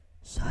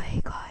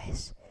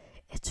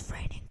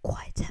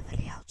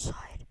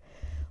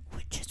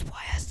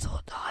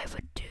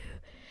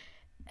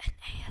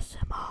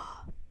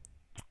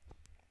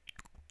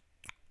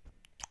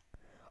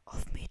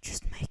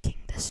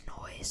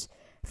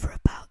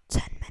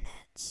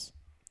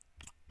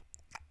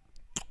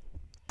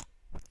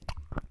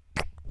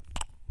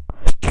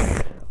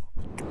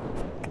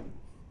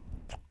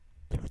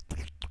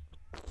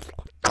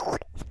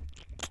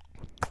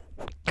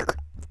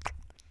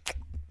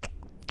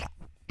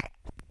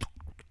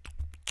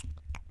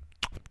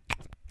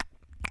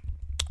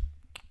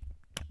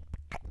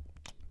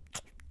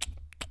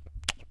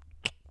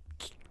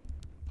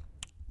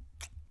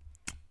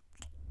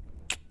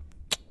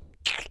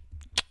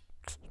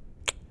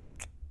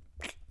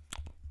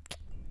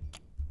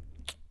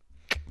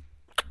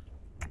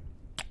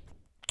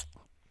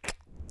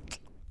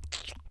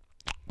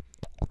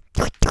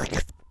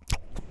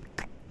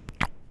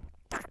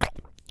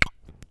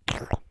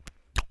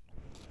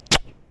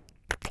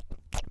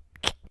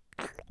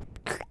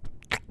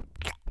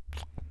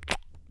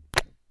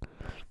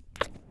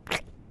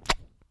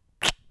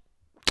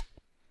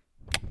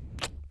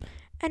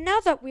And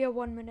now that we are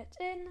 1 minute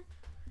in,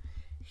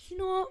 you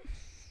know what?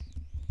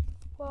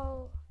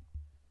 Well,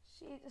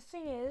 see, the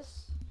thing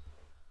is,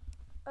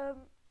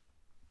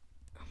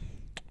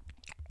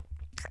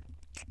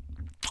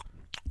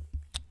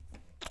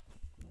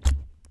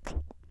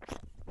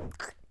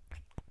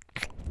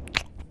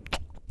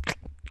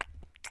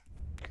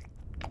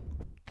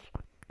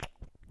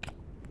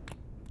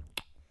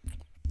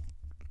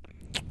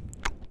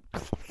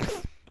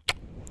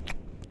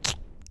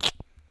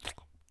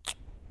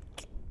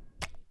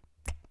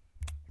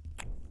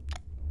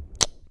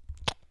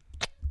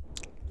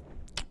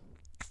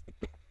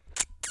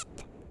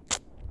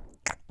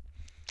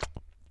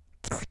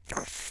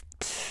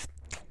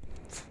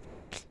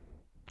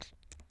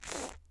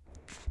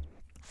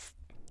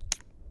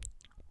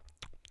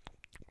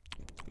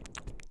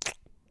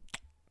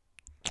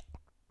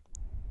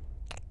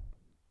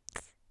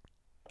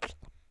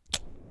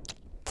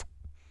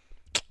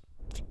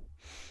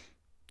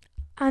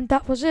 and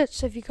that was it.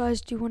 So if you guys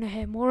do want to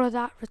hear more of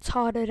that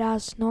retarded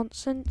ass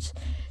nonsense,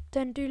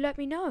 then do let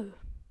me know.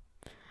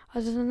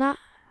 Other than that,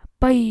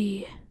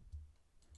 bye.